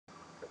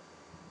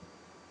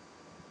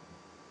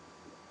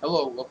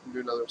Hello, welcome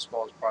to another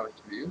Squall's product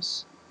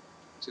reviews.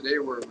 Today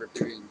we're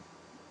reviewing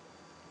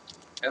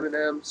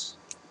M&M's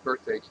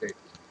birthday cake.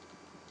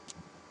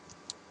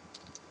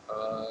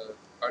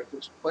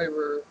 Artificial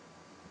flavor,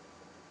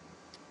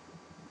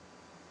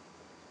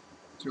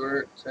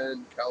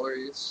 210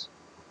 calories,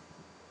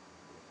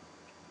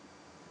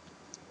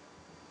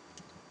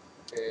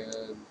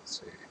 and let's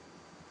see.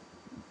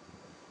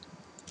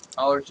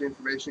 Allergy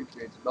information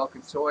contains milk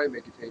and soy,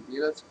 may contain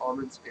peanuts,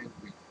 almonds, and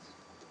wheat.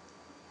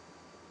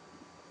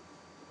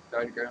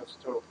 90 grams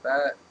of total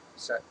fat,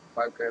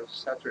 5 grams of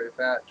saturated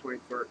fat,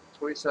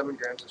 27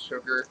 grams of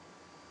sugar,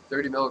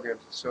 30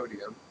 milligrams of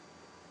sodium.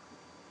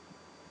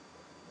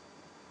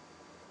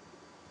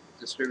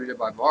 Distributed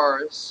by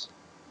Mars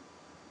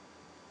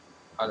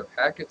out of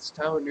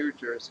Hackettstown, New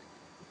Jersey.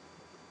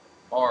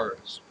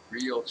 Mars,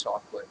 real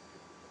chocolate.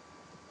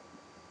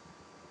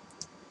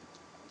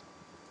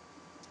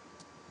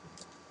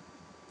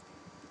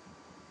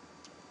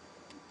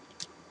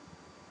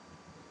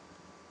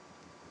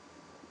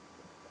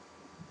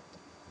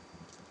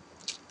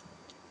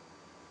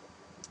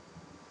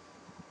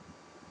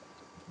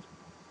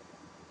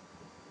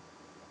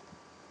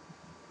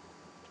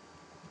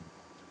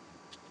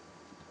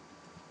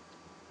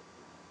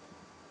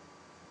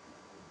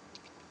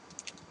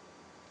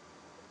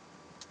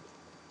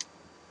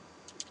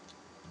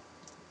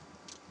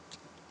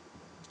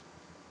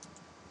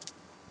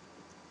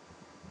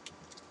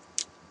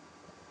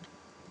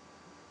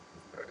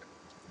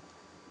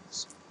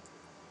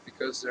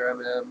 Because they're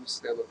M&Ms,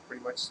 they look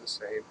pretty much the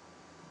same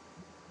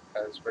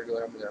as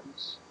regular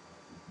M&Ms,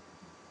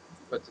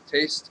 but the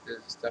taste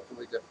is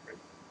definitely different.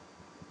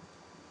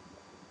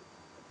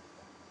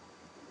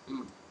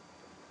 Mm.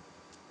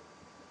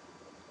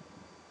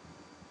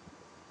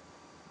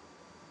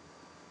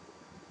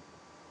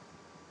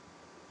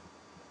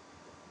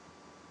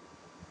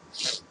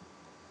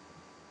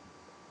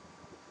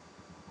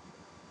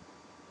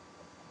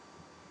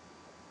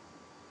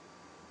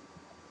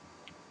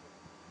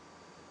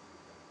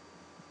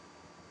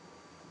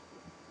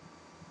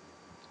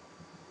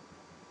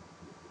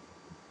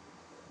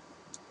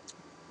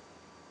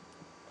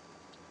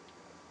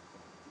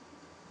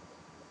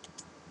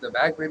 The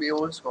bag may be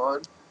almost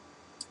gone,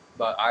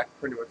 but I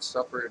pretty much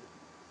suffered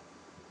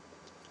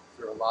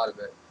through a lot of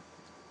it.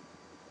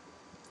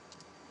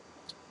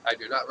 I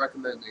do not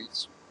recommend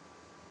these.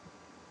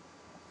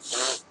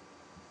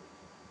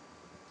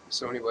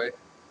 So anyway,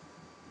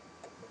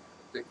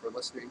 thank you for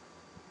listening,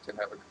 and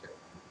have a good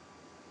day.